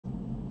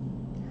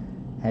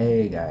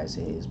Hey guys,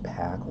 it is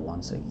Pack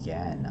once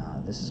again.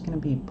 This is going to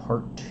be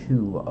part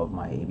 2 of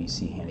my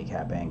ABC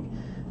handicapping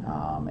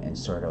and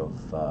sort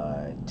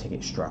of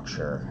ticket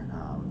structure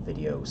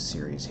video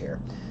series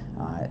here.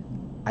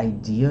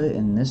 Idea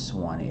in this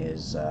one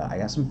is I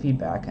got some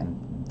feedback,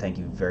 and thank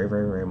you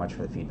very much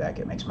for the feedback.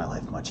 It makes my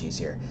life much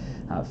easier.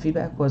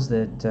 Feedback was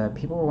that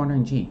people were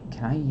wondering, gee,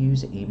 can I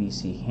use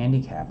ABC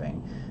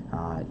handicapping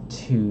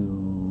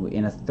to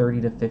in a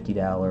 $30 to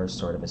 $50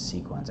 sort of a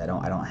sequence? I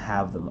don't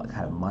have the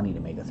kind of money to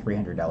make a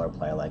 $300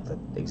 play like the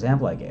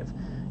example I gave.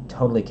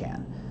 Totally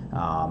can.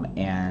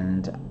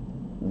 And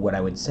what I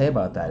would say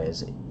about that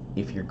is,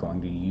 if you're going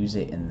to use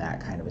it in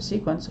that kind of a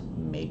sequence,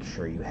 make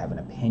sure you have an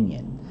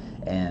opinion.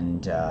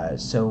 And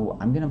so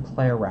I'm going to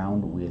play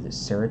around with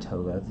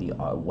Saratoga, the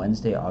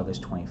Wednesday,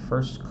 August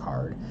 21st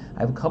card.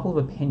 I have a couple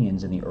of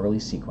opinions in the early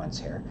sequence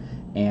here,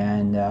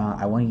 and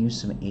I want to use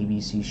some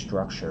ABC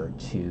structure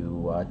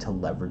to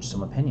leverage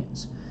some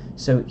opinions.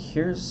 So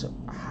here's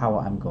how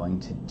I'm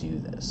going to do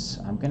this.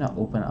 I'm going to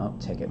open up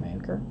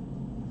Ticketmaker.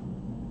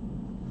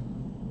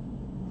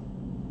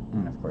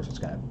 And of course it's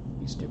going to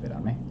be stupid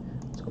on me.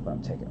 Let's open up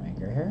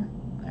Ticketmaker here.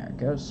 There it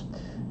goes.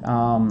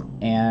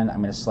 And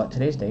I'm going to select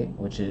today's date,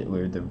 which is,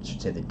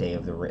 should say the day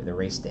of the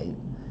race date,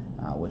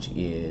 which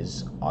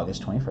is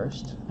August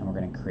 21st. And we're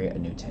going to create a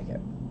new ticket.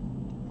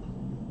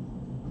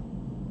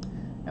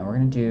 And we're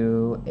going to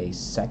do a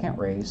second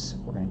race.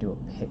 We're going to do a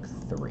pick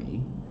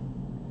 3.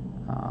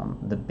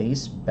 The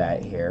base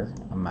bet here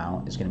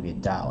amount is going to be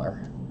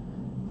 $1.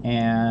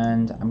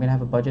 And I'm going to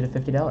have a budget of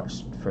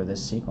 $50 for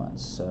this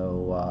sequence.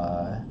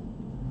 So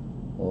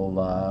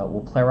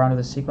we'll play around with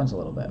this sequence a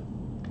little bit.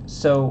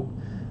 So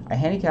I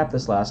handicapped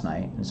this last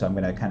night, and so I'm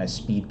going to kind of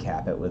speed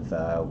cap it with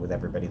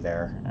everybody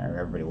there, or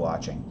everybody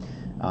watching.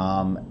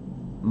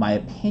 My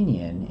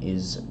opinion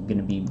is going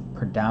to be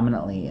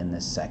predominantly in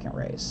this second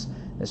race.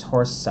 This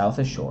horse, South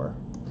Ashore,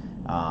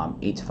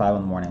 8 to 5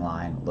 on the morning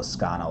line,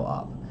 Lascano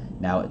up.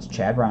 Now it's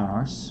Chad Brown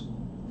horse,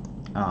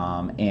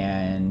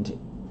 and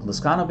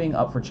Lascano being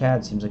up for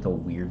Chad seems like a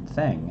weird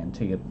thing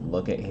until you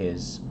look at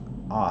his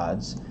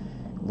odds.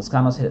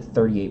 Lascano's hit at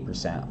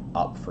 38%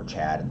 up for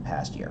Chad in the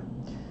past year.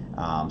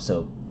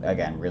 So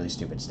again, really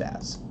stupid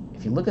stats.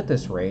 If you look at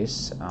this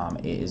race,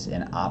 it is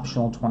an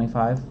optional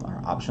 25,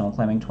 or optional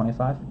claiming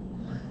 25.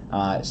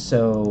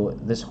 So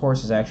this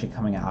horse is actually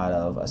coming out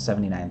of a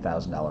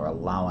 $79,000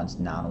 allowance,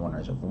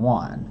 non-winners of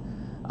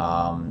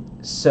 1.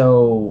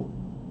 So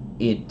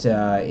it's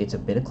a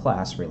bit of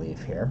class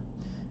relief here.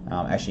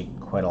 Actually,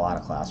 quite a lot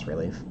of class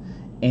relief.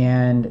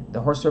 And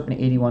the horse threw up an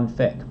 81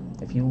 fig.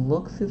 If you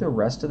look through the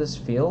rest of this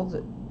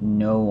field,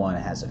 no one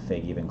has a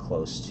fig even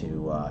close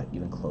to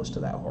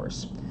that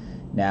horse.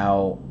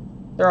 Now,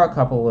 there are a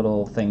couple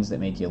little things that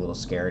make you a little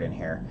scared in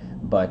here,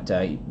 but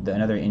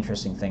another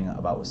interesting thing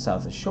about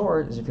South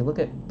Ashore is if you look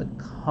at the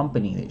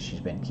company that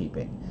she's been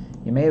keeping.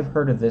 You may have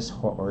heard of this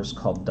horse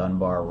called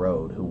Dunbar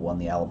Road, who won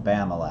the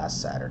Alabama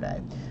last Saturday.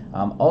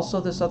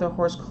 Also, this other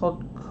horse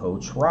called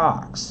Coach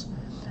Rocks.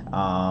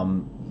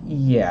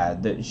 Yeah,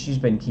 she's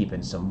been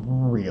keeping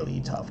some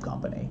really tough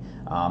company,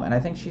 and I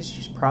think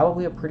she's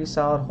probably a pretty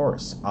solid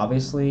horse.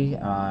 Obviously,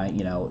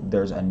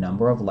 there's a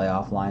number of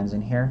layoff lines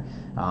in here,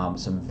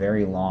 some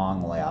very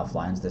long layoff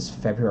lines. This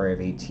February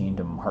of 18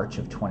 to March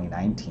of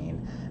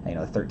 2019,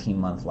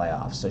 13-month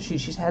layoff. So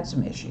she's had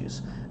some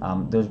issues.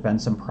 There's been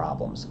some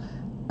problems.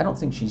 I don't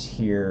think she's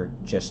here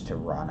just to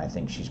run. I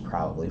think she's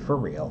probably for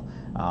real.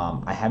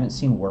 I haven't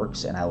seen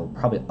Works, and I will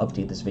probably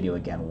update this video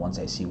again once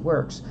I see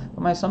Works.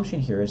 But my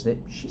assumption here is that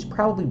she's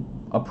probably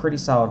a pretty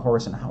solid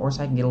horse, and a horse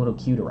I can get a little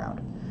cute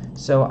around.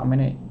 So I'm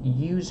going to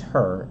use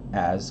her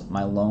as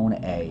my lone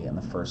A in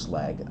the first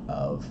leg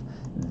of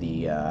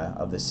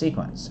the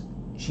sequence.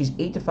 She's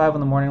 8 to 5 on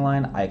the morning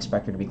line. I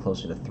expect her to be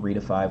closer to 3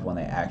 to 5 when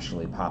they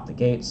actually pop the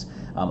gates,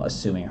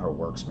 assuming her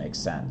Works makes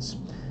sense.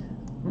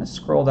 I'm going to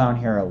scroll down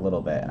here a little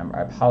bit, and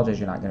I apologize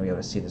you're not going to be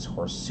able to see this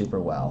horse super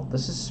well.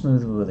 This is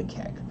Smooth with a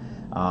Kick.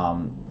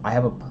 I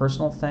have a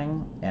personal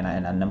thing, and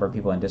a number of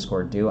people in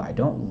Discord do. I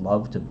don't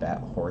love to bet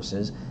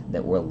horses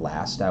that were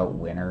last out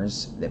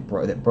winners, that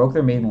broke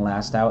their maiden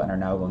last out and are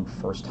now going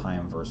first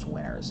time versus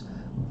winners.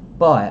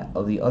 But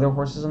of the other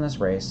horses in this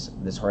race,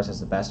 this horse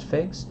has the best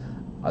figs,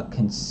 a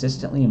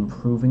consistently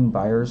improving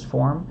buyer's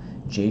form.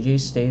 JJ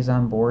stays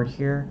on board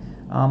here.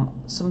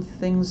 Some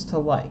things to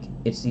like.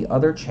 It's the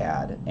other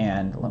Chad,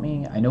 and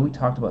I know we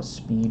talked about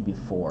speed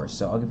before,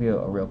 so I'll give you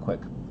a real quick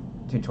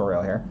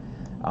tutorial here.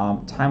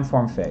 Time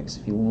form figs.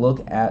 If you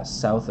look at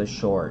South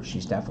Ashore,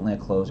 she's definitely a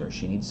closer.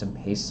 She needs some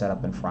pace set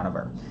up in front of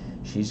her.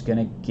 She's going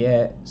to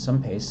get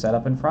some pace set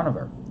up in front of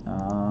her.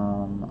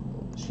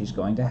 She's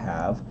going to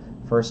have,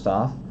 first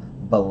off,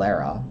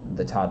 Balera,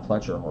 the Todd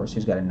Pletcher horse,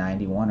 who's got a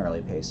 91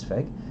 early pace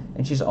fig,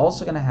 and she's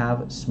also going to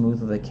have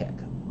Smooth with a Kick,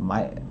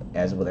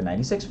 as with a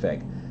 96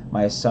 fig.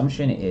 My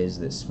assumption is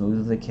that Smooth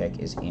with the Kick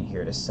is in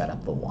here to set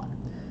up the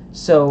 1.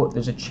 So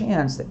there's a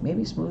chance that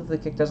maybe Smooth with the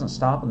Kick doesn't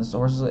stop and this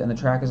horse and the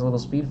track is a little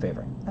speed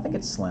favoring. I think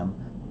it's slim,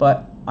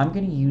 but I'm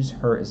going to use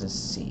her as a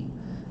C.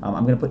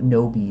 I'm going to put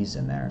no Bs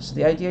in there. So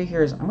the idea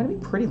here is I'm going to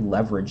be pretty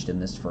leveraged in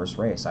this first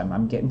race.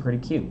 I'm getting pretty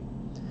cute.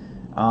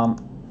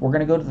 We're going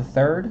to go to the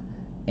third,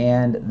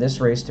 and this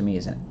race to me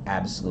is an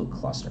absolute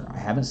cluster. I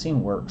haven't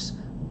seen works,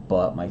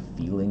 but my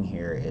feeling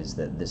here is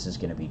that this is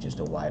going to be just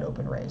a wide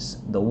open race.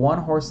 The one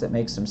horse that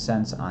makes some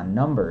sense on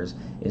numbers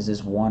is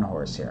this one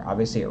horse here.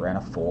 Obviously it ran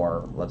a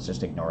 4. Let's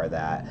just ignore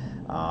that.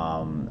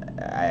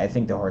 I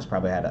think the horse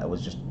probably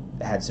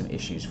had some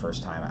issues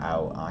first time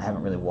out. I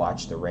haven't really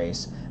watched the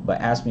race, but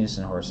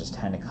Asmussen horses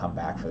tend to come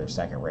back for their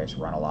second race,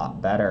 run a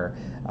lot better.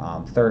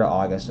 3rd of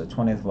August to the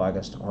 20th of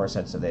August, horse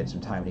had said they had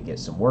some time to get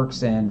some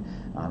works in.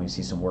 You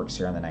see some works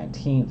here on the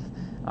 19th.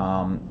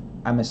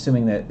 I'm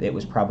assuming that it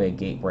was probably a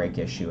gate break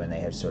issue and they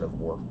have sort of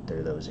worked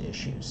through those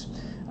issues.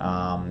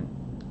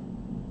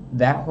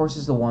 That horse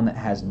is the one that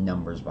has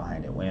numbers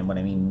behind it. When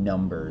I mean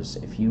numbers,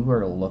 if you were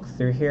to look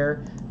through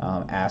here,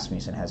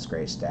 Asmussen has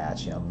great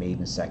stats. You know,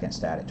 maiden second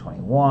stat at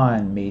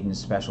 21, maiden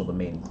special to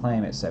maiden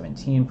claim at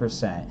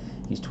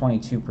 17%. He's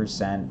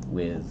 22%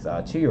 with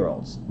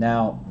 2-year-olds.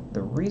 Now,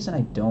 the reason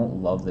I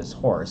don't love this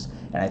horse,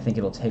 and I think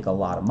it'll take a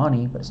lot of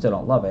money, but I still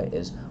don't love it,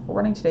 is we're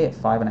running today at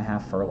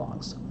 5.5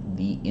 furlongs.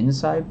 The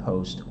inside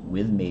post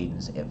with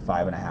maidens at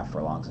 5.5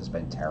 furlongs has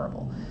been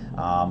terrible.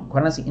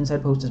 Quite honestly,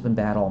 inside post has been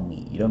bad all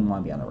meet. You don't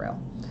want to be on the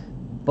rail.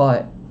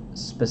 But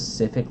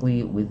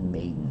specifically with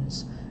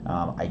maidens,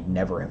 I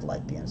never have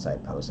liked the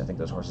inside post. I think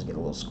those horses get a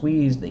little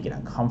squeezed. They get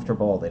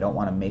uncomfortable. They don't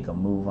want to make a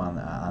move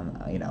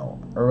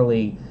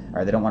early,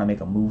 or they don't want to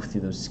make a move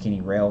through those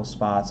skinny rail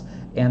spots.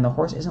 And the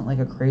horse isn't like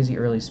a crazy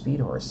early speed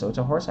horse, so it's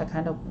a horse I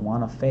kind of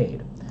want to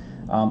fade.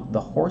 The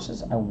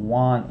horses I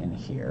want in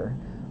here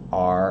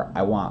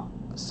I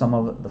want some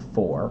of the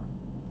 4,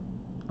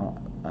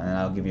 and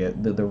I'll give you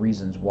the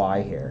reasons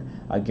why here.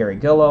 Gary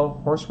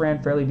Gillow, horse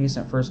ran fairly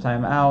decent first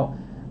time out,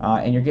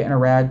 and you're getting a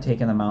rag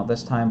taking them out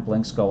this time.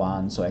 Blinks go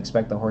on, so I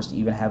expect the horse to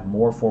even have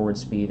more forward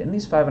speed in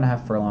these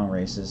 5.5 furlong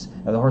races.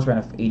 The horse ran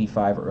a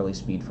 85 early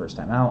speed first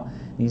time out.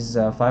 These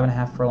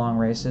 5.5 furlong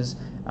races,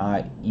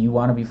 you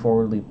want to be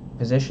forwardly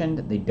positioned.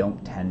 They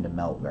don't tend to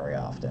melt very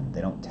often.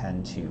 They don't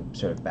tend to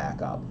sort of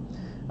back up.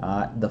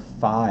 The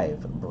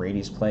 5,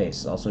 Brady's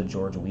Place, also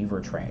George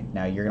Weaver trained.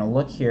 Now you're going to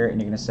look here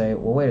and you're going to say,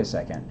 well, wait a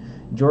second.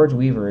 George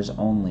Weaver is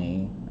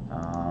only,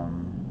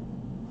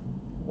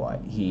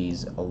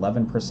 he's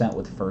 11%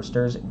 with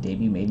firsters.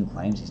 Debut maiden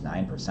claims he's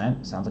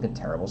 9%. Sounds like a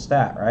terrible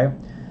stat, right?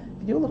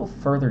 If you do a little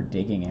further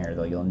digging here,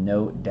 though, you'll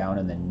note down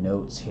in the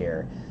notes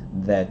here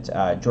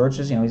that George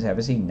is, he's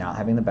obviously not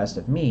having the best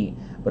of meat,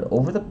 but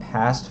over the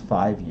past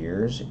 5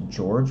 years,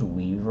 George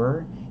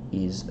Weaver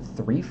is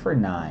 3 for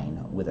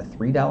 9 with a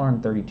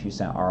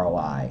 $3.32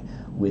 ROI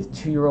with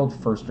 2-year-old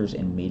firsters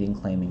in maiden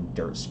claiming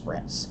dirt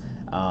sprints.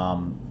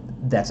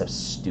 That's a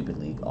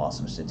stupidly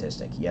awesome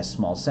statistic. Yes,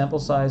 small sample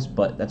size,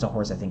 but that's a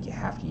horse I think you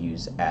have to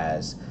use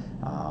as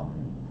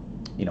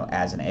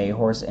as an A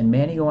horse. And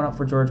Manny going up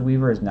for George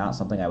Weaver is not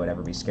something I would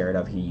ever be scared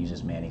of. He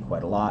uses Manny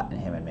quite a lot,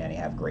 and him and Manny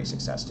have great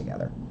success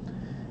together.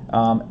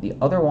 The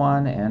other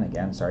one, and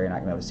again, sorry you're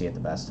not going to be able to see it the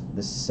best,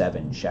 the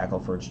 7,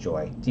 Shackelford's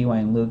Joy,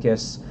 Dwayne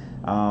Lucas.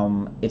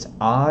 It's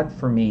odd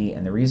for me,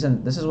 and the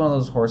reason, this is one of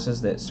those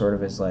horses that sort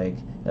of is like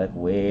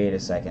wait a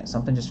second,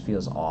 something just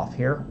feels off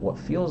here. What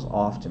feels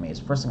off to me is,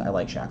 first thing, I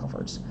like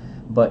Shackelford's,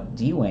 but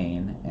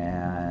Dwayne,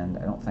 and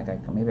I don't think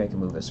maybe I can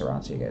move this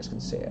around so you guys can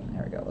see it.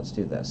 Here we go, let's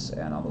do this,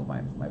 and I'll move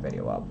my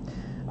video up.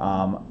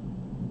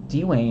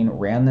 Dwayne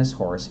ran this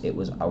horse. It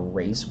was a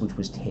race which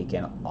was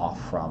taken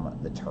off from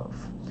the turf.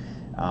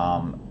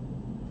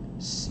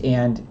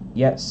 And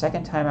yet,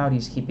 second time out,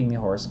 he's keeping the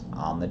horse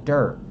on the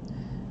dirt.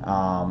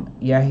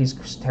 Yeah,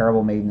 he's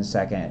terrible maiden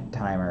second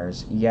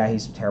timers. Yeah,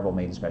 he's terrible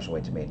maiden special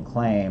weight to maiden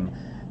claim.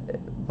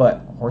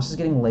 But horse is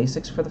getting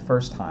Lasix for the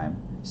first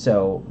time,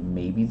 so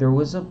maybe there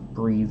was a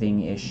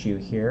breathing issue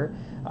here.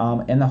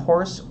 And the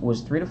horse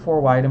was 3 to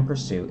 4 wide in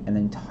pursuit and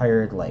then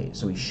tired late.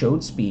 So he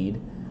showed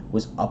speed,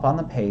 was up on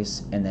the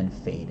pace, and then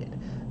faded.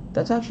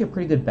 That's actually a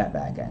pretty good bet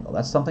back angle.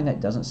 That's something that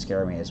doesn't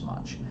scare me as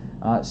much.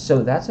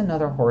 So that's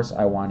another horse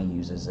I want to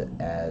use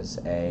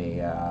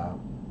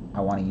I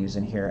want to use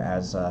in here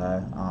as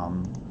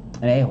an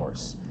A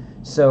horse.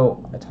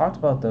 So I talked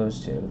about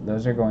those two.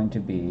 Those are going to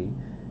be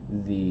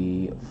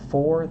the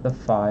 4, the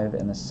 5,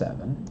 and the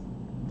 7.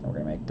 We're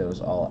going to make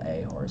those all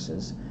A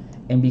horses.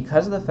 And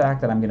because of the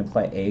fact that I'm going to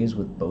play A's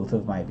with both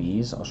of my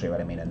B's, I'll show you what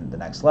I mean in the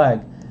next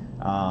leg,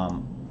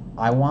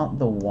 I want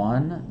the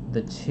 1,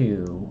 the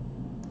 2,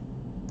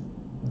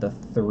 the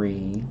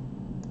 3,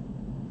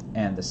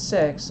 and the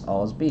 6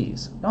 all as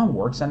B's. No one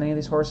works on any of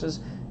these horses.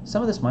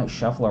 Some of this might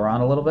shuffle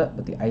around a little bit,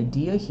 but the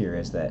idea here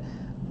is that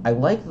I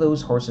like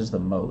those horses the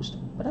most,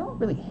 but I don't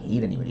really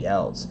hate anybody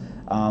else.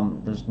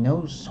 There's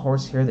no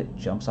horse here that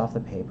jumps off the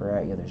paper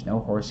at you. There's no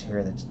horse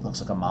here that looks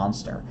like a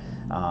monster,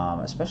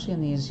 especially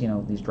in these,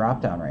 these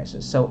drop-down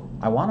races. So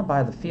I want to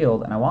buy the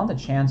field, and I want the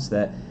chance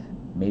that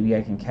maybe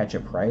I can catch a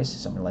price.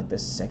 Something like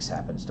this 6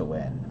 happens to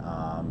win,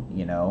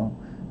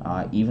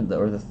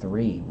 or the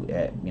 3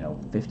 at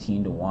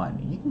 15 to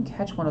 1. You can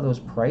catch one of those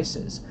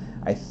prices.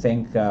 I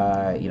think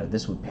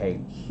this would pay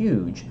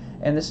huge,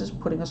 and this is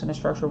putting us in a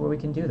structure where we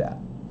can do that.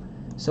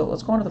 So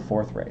let's go on to the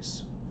 4th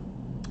race.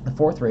 The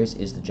 4th race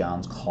is the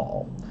John's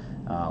Call,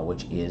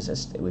 which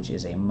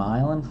is a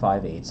mile and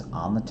 5/8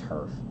 on the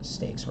turf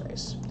stakes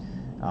race.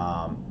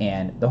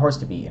 And the horse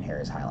to beat in here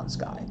is Highland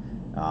Sky.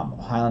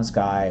 Highland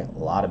Sky, a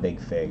lot of big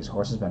figs.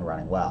 Horse has been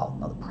running well.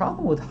 Now the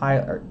problem with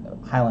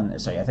Highland,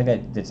 sorry, I think I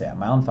did say that,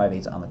 mile and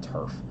 5/8 on the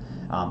turf,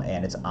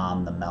 and it's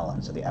on the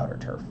melon, so the outer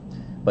turf.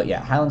 But yeah,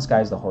 Highland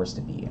Sky is the horse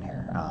to beat in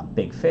here.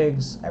 Big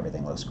figs,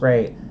 everything looks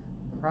great.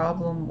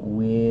 Problem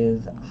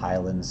with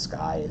Highland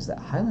Sky is that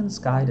Highland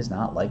Sky does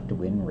not like to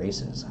win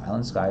races.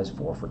 Highland Sky is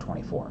 4 for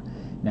 24.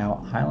 Now,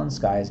 Highland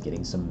Sky is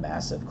getting some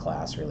massive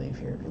class relief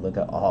here. If you look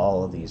at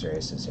all of these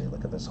races here,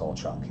 look at this whole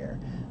chunk here.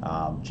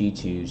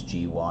 G2s,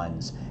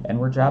 G1s, and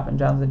we're dropping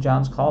down to the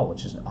John's Call,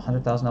 which is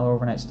 $100,000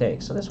 overnight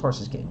stakes. So this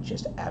horse is getting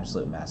just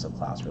absolute massive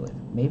class relief.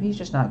 Maybe he's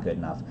just not good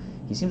enough.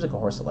 He seems like a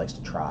horse that likes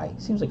to try. He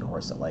seems like a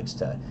horse that likes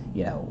to,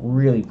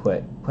 really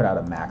put out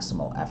a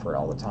maximal effort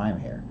all the time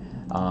here.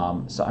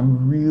 So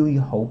I'm really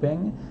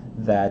hoping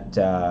that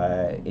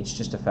it's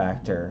just a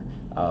factor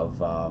of,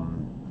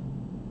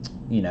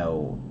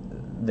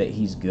 that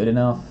he's good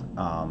enough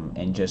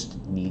and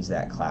just needs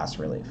that class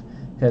relief.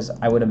 Because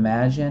I would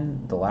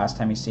imagine the last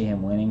time you see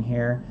him winning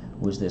here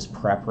was this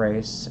prep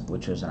race,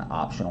 which was an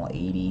optional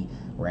 80,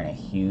 ran a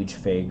huge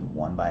fig,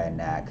 won by a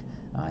neck.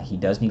 He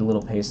does need a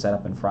little pace set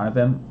up in front of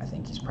him. I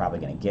think he's probably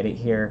going to get it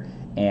here.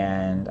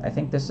 And I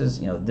think this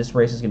is, this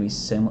race is going to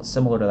be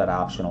similar to that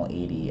optional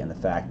 80 and the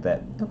fact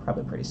that they're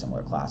probably pretty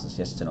similar classes,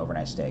 just it's an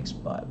overnight stakes.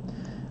 But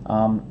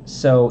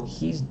so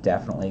he's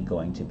definitely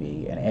going to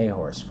be an A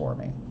horse for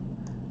me.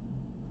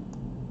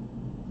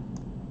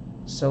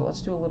 So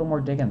let's do a little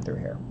more digging through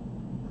here.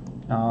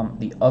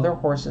 The other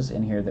horses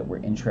in here that were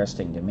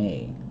interesting to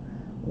me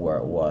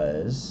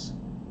was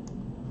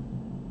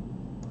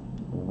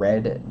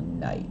Red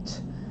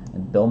Knight, a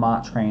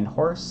Belmont trained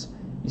horse.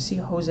 You see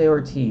Jose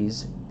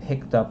Ortiz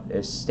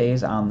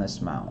stays on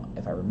this mount.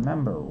 If I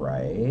remember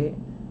right,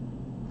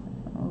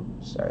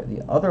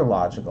 the other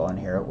logical in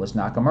here was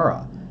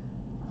Nakamura.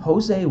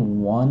 Jose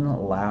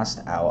won last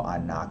out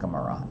on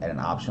Nakamura at an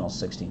optional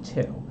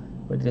 62,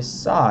 but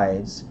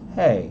decides,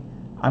 hey,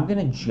 I'm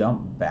going to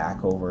jump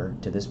back over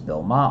to this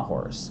Belmont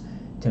horse.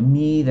 To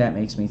me, that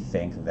makes me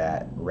think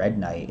that Red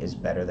Knight is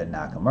better than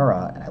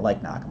Nakamura, and I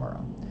like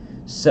Nakamura.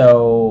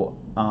 So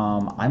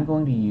I'm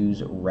going to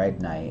use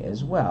Red Knight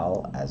as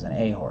well as an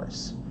A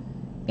horse.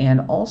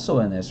 And also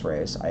in this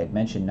race, I had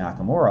mentioned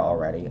Nakamura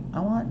already. I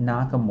want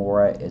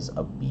Nakamura as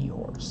a B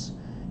horse.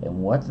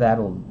 And what that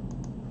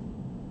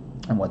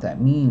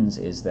means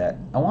is that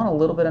I want a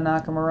little bit of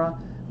Nakamura,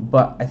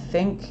 but I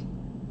think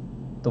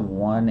the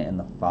 1 and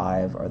the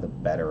 5 are the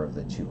better of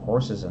the 2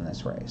 horses in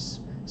this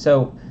race.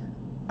 So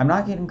I'm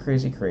not getting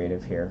crazy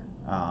creative here.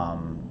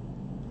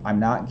 I'm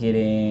not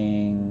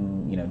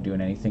getting,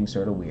 doing anything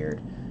sort of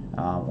weird.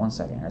 1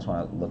 second, I just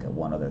want to look at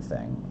one other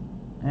thing.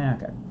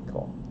 Okay,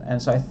 cool. And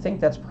so I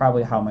think that's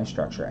probably how my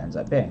structure ends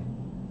up being.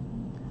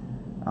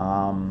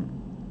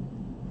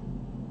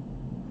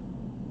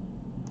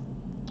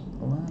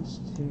 Let's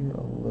do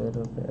a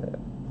little bit.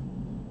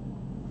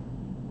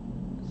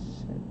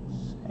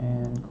 6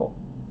 and cool.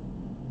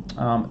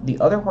 The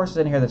other horses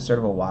in here that's sort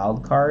of a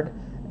wild card,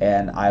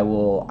 and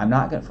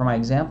for my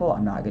example,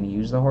 I'm not going to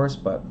use the horse,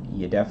 but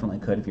you definitely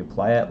could if you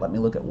play it. Let me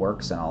look at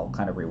works, and I'll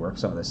kind of rework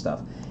some of this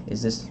stuff.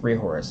 Is this 3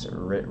 horse,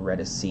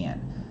 Redician?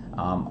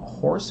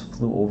 Horse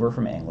flew over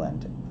from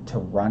England to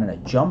run in a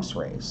jumps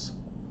race,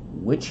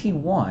 which he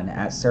won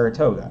at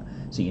Saratoga.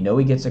 So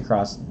he gets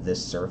across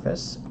this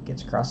surface,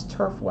 gets across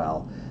turf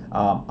well.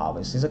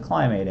 Obviously, he's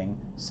acclimating.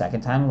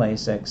 Second time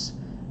Lasix.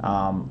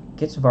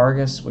 Gets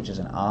Vargas, which is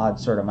an odd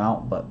sort of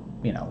mount, but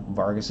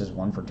Vargas is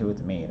 1 for 2 at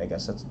the meet. I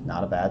guess that's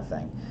not a bad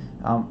thing.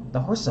 The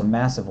horse is a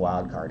massive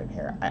wild card in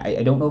here.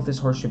 I don't know if this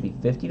horse should be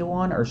 50 to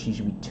 1 or she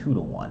should be 2 to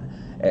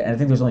 1. And I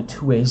think there's only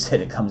 2 ways that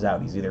it comes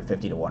out. He's either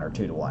 50 to 1 or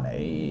 2 to 1.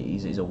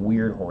 He's a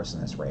weird horse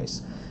in this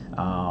race.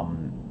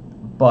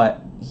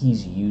 But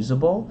he's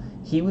usable.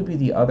 He would be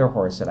the other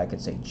horse that I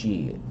could say,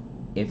 gee,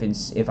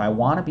 if I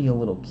want to be a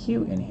little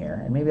cute in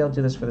here, and maybe I'll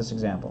do this for this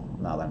example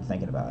now that I'm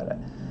thinking about it.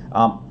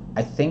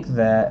 I think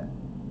that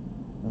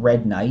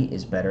Red Knight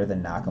is better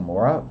than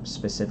Nakamura,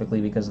 specifically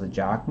because of the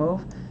jock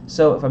move.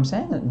 So if I'm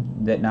saying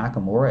that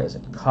Nakamura is a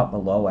cut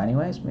below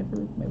anyways, maybe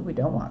we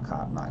don't want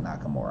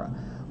Nakamura.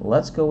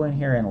 Let's go in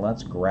here and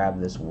let's grab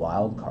this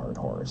wild card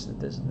horse,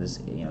 this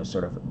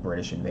sort of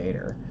British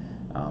invader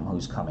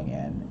who's coming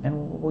in, and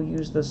we'll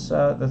use this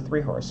the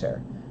 3 horse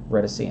here,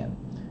 Redician.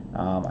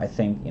 I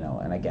think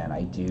and again,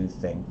 I do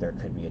think there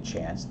could be a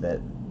chance that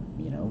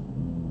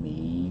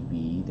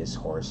maybe this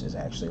horse is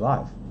actually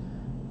live.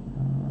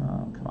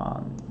 Come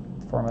on,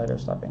 formulator,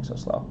 stop being so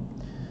slow.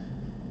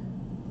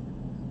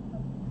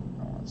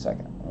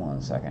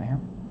 1 second here.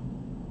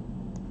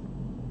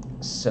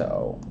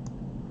 So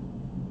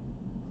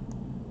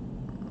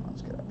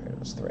let's get up here to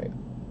this 3.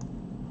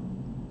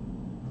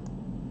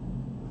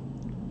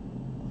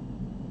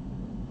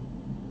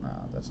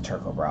 That's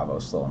Turco Bravo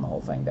slowing the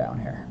whole thing down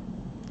here.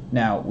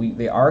 Now,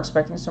 they are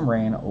expecting some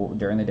rain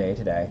during the day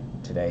today.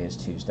 Today is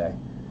Tuesday.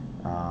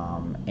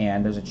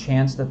 And there's a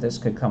chance that this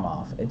could come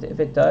off. If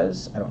it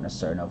does, I don't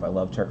necessarily know if I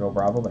love Turco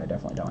Bravo, but I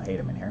definitely don't hate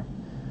him in here.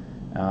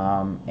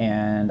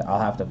 And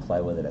I'll have to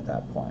play with it at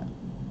that point.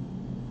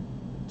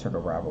 Turco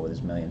Bravo with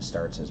his million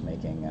starts is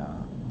making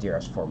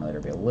DRS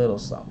formulator be a little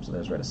slow, so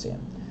there's where to see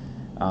him.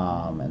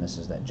 And this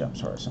is that jump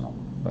source, and I'll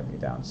put it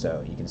down.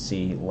 So you can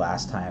see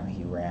last time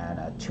he ran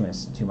a 2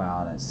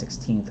 mile and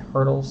 16th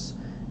hurdles,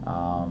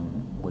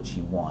 which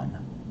he won.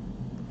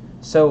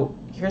 So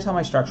here's how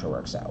my structure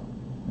works out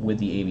with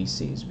the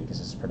ABCs, because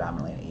this is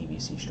predominantly an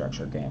ABC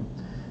structure game.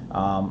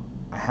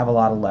 I have a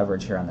lot of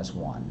leverage here on this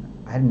one.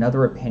 I had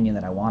another opinion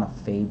that I want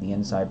to fade the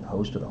inside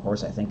post with a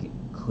horse I think it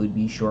could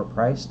be short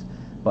priced,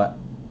 but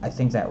I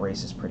think that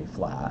race is pretty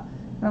flat.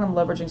 And I'm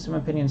leveraging some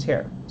opinions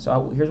here.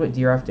 So here's what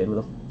DRF did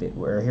with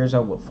here's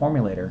what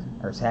Formulator,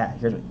 or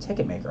here's what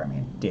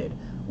Ticketmaker, did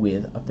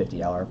with a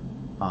 $50,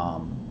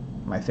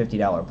 my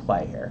 $50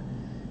 play here.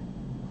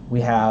 We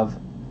have,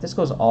 if this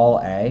goes all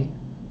A,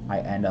 I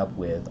end up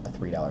with a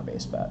 $3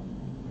 base bet.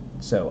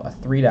 So a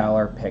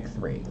 $3 pick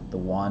 3, the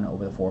 1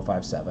 over the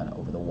 457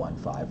 over the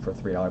 1-5 for a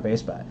 $3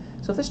 base bet.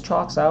 So if this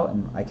chalks out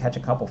and I catch a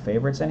couple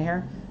favorites in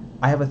here,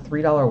 I have a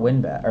 $3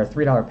 win bet, or a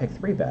 $3 pick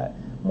 3 bet.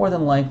 More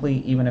than likely,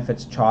 even if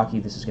it's chalky,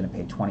 this is going to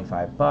pay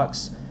 25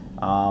 bucks.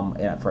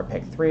 And for a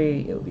pick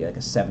 3, it would be like a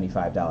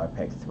 $75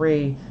 pick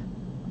 3.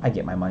 I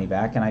get my money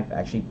back, and I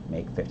actually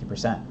make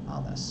 50%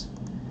 on this.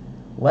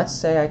 Let's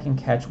say I can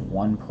catch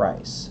one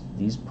price.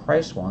 These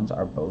price ones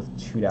are both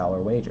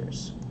 $2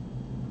 wagers.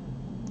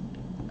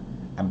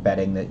 I'm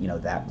betting that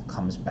that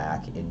comes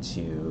back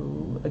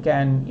into,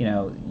 again,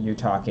 you're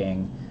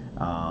talking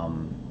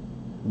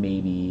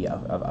maybe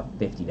a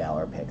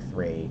 $50 pick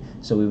 3,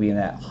 so we'd be in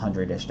that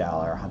 $100-ish,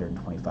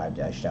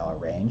 $125-ish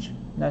range.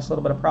 Nice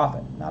little bit of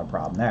profit, not a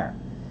problem there.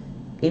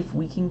 If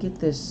we can get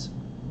this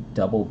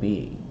double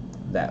B,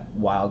 that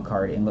wild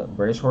card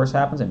British horse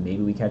happens, and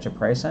maybe we catch a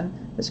price in,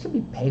 this could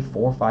be pay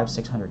 $400,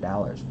 $500,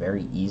 $600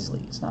 very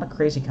easily. It's not a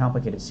crazy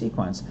complicated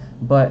sequence,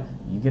 but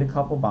you get a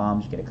couple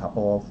bombs, you get a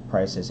couple of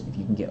prices if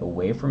you can get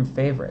away from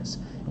favorites.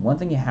 And one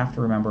thing you have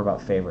to remember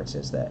about favorites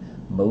is that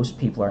most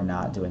people are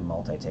not doing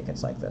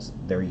multi-tickets like this.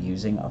 They're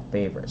using a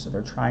favorite, so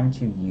they're trying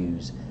to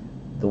use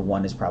the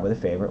one is probably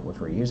the favorite, which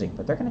we're using,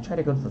 but they're going to try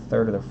to go to the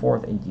third or the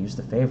fourth and use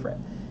the favorite.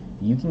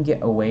 You can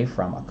get away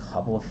from a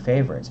couple of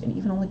favorites and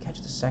even only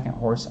catch the second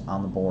horse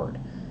on the board.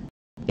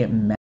 It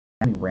massively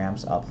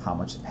ramps up how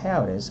much the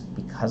payout is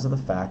because of the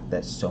fact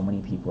that so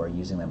many people are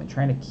using them and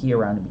trying to key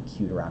around and be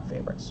cued around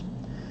favorites.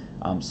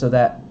 So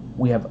that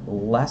we have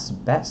less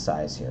bet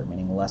size here,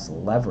 meaning less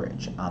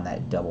leverage on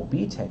that double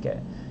B ticket,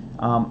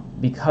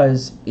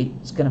 because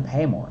it's going to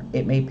pay more.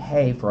 It may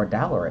pay for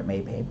 $1, it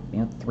may pay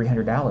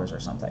 $300 or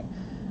something,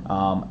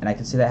 and I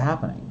can see that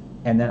happening.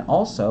 And then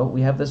also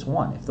we have this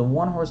one. If the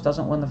one horse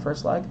doesn't win the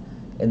first leg,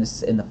 and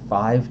the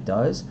 5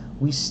 does,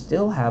 we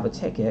still have a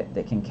ticket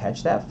that can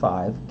catch that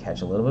 5,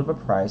 catch a little bit of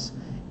a price,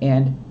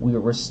 and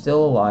we're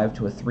still alive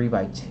to a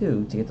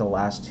 3x2 to get the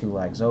last 2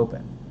 legs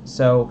open.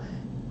 So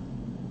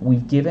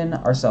we've given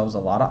ourselves a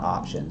lot of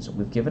options.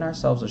 We've given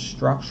ourselves a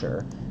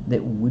structure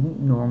that wouldn't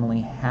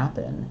normally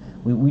happen.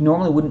 We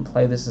normally wouldn't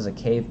play this as a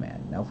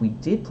caveman. Now, if we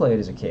did play it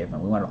as a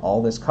caveman, we wanted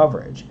all this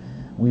coverage,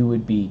 we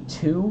would be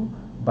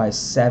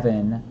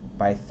 2x7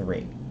 by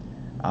 3.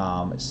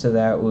 So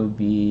that would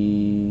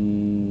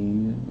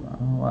be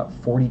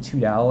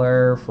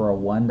 $42 for a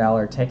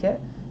 $1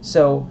 ticket.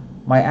 So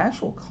my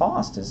actual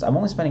cost is I'm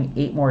only spending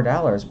 $8 more,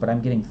 but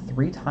I'm getting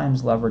 3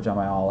 times leverage on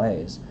my all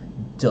A's,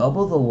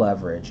 double the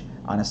leverage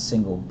on a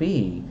single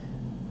B,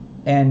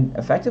 and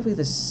effectively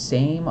the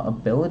same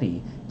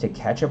ability to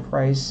catch a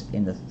price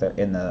in the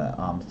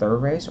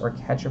third race or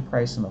catch a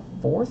price in the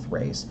 4th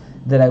race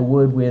that I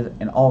would with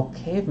an all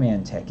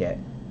caveman ticket.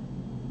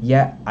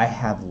 Yet I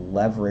have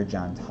leverage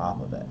on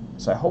top of it.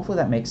 So hopefully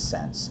that makes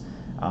sense.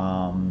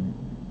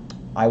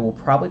 I will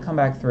probably come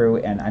back through,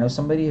 and I know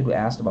somebody who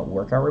asked about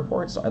workout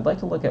reports, so I'd like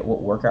to look at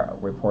what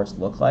workout reports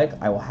look like.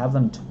 I will have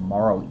them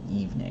tomorrow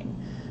evening.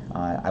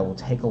 I will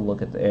take a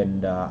look at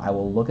I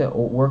will look at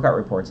workout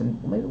reports,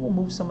 and maybe we'll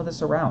move some of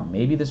this around.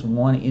 Maybe this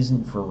one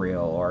isn't for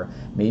real, or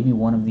maybe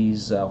one of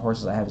these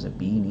horses I have as a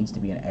B needs to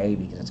be an A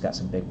because it's got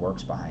some big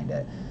works behind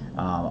it.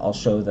 I'll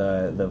show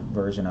the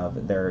version of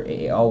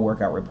all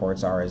workout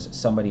reports are as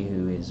somebody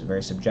who is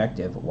very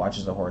subjective,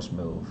 watches the horse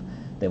move,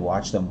 they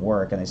watch them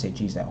work, and they say,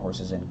 geez, that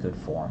horse is in good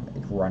form,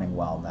 it's running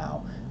well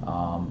now,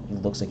 he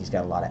looks like he's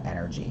got a lot of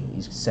energy,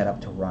 he's set up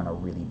to run a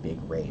really big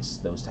race,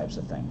 those types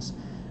of things.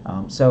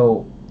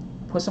 So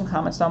put some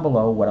comments down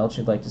below what else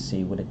you'd like to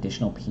see, what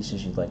additional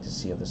pieces you'd like to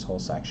see of this whole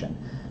section.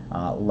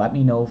 Let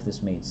me know if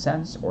this made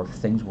sense or if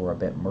things were a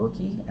bit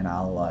murky, and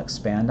I'll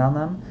expand on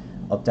them.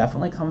 I'll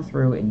definitely come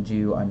through and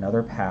do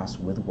another pass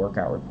with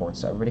workout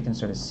reports so everybody can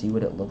sort of see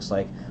what it looks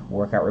like,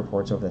 workout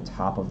reports over the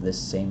top of this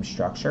same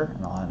structure,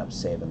 and I'll end up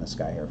saving this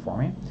guy here for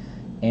me.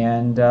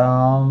 And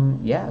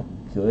yeah,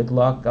 good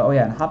luck. Oh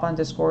yeah, and hop on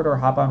Discord or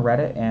hop on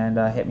Reddit and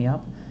hit me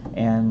up,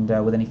 And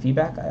with any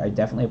feedback, I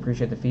definitely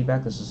appreciate the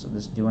feedback. This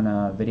doing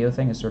a video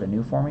thing is sort of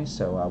new for me,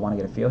 so I want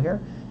to get a feel here.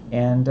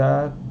 And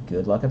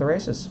good luck at the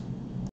races.